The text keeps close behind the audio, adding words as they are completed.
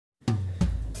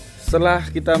Setelah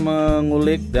kita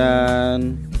mengulik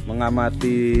dan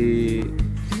mengamati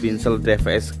spinsel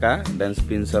DFSK dan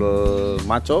spinsel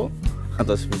maco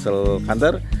atau spinsel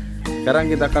kanter,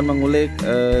 sekarang kita akan mengulik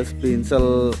spin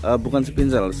 12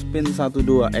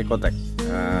 Ecotech.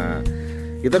 Nah,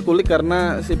 kita kulik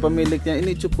karena si pemiliknya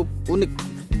ini cukup unik,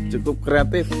 cukup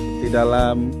kreatif di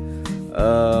dalam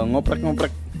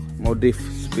ngoprek-ngoprek modif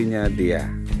spinnya dia.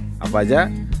 Apa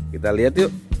aja? Kita lihat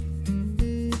yuk.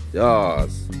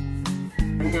 Jos.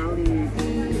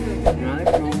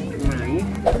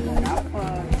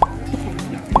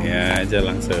 Ya aja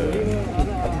langsung.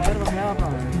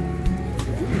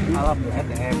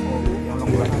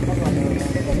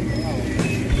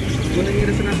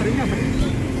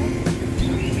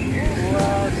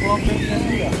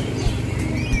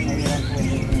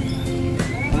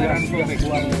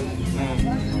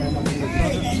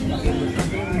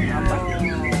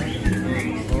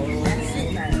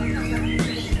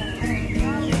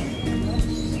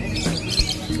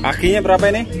 Akinya berapa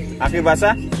ini? Aki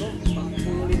basah?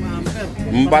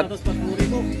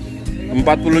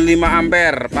 45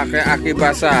 ampere pakai aki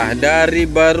basah dari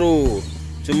baru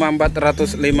cuma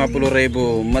 450.000.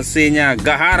 Mesinnya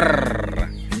gahar.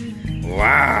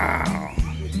 Wow.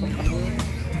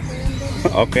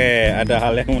 Oke, ada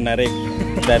hal yang menarik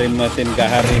dari mesin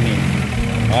gahar ini.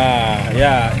 Wah,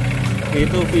 ya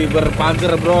itu fiber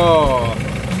pagar, bro.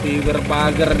 Fiber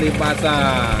pagar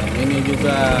dipasang. Ini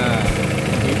juga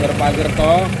fiber pagar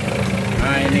toh.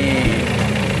 Nah, ini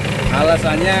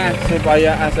alasannya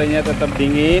supaya AC-nya tetap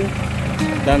dingin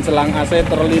dan selang AC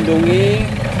terlindungi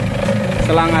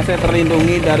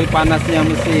dari panasnya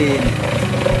mesin,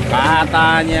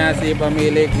 katanya si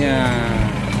pemiliknya.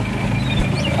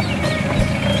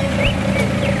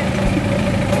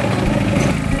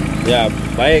 Ya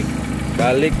baik,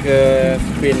 balik ke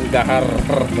spin gahar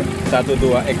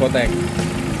 12 Ecotech.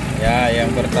 Ya,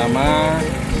 yang pertama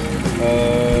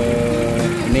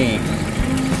ini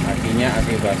akinya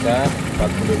aki basah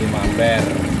 45 ampere.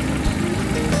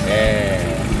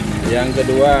 Yang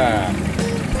kedua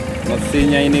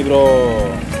mesinnya ini, bro,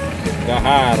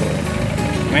 gahar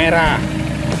merah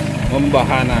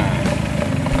Mbah. Nah,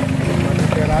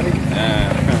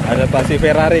 adaptasi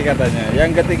Ferrari katanya.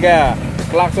 Yang ketiga,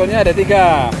 klaksonnya ada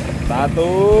 3.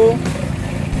 1,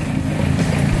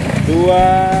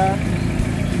 2,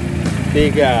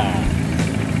 3.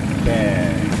 Oke,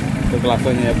 itu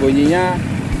klaksonnya. Bunyinya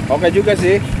oke juga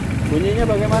sih. Bunyinya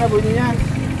bagaimana bunyinya?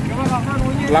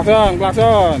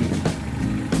 Klakson.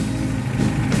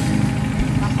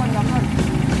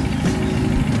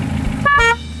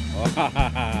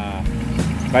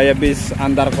 Kayak bis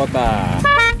antar kota.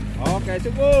 Oke,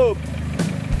 cukup.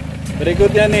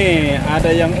 Berikutnya nih,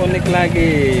 ada yang unik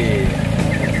lagi.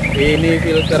 Ini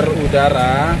filter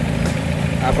udara.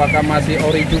 Apakah masih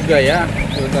ori juga ya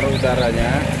filter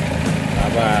udaranya?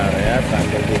 Sabar ya,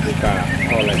 sambil dibuka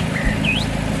oleh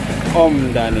Om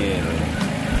Daniel.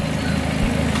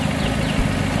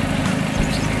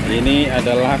 Ini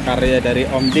adalah karya dari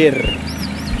Om Dir.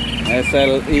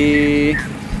 SLI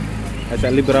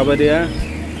berapa dia?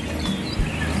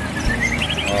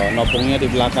 Oh, nopungnya di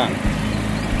belakang.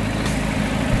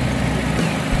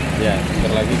 Ya,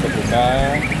 sebentar lagi kebuka.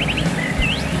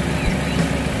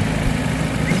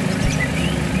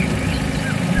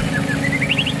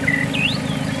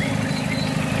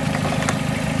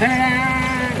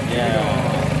 Ya.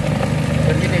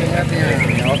 Begini ingatnya.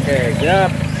 Oke,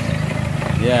 siap.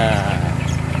 Ya.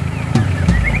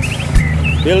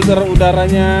 Filter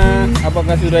udaranya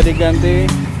apakah sudah diganti?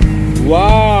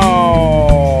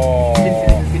 Wow.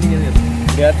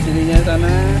 Lihat sininya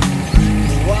sana.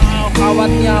 Wow,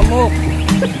 kawat nyamuk.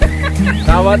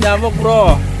 Kawat nyamuk,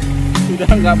 bro. Sudah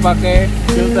nggak pakai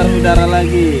filter udara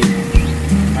lagi.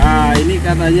 Nah, ini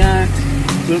katanya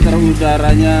filter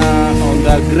udaranya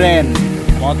Honda Grand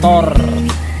motor,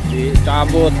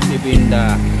 dicabut,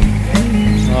 dipindah.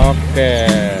 Oke.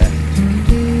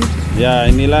 Ya,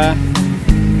 inilah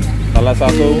salah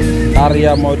satu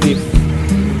karya modif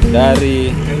dari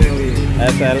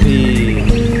SLI.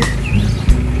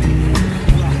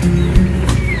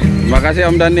 Terima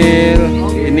kasih Om Daniel.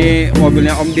 Ini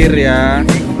mobilnya Om Dir ya.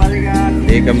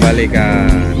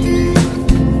 Dikembalikan.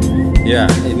 Ya,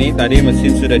 ini tadi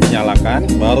mesin sudah dinyalakan,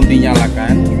 baru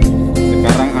dinyalakan.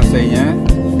 Sekarang AC-nya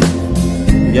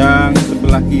yang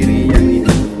sebelah kiri yang ini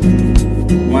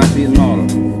masih 0,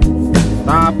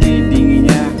 tapi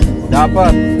dinginnya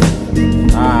dapat.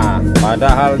 Nah,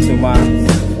 padahal cuma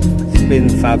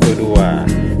spin 1-2.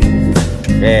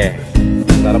 Oke,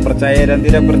 antara percaya dan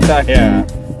tidak percaya,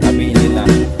 tapi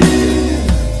inilah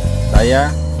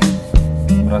saya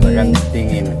merasakan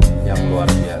dingin yang luar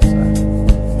biasa.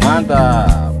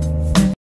 mantap.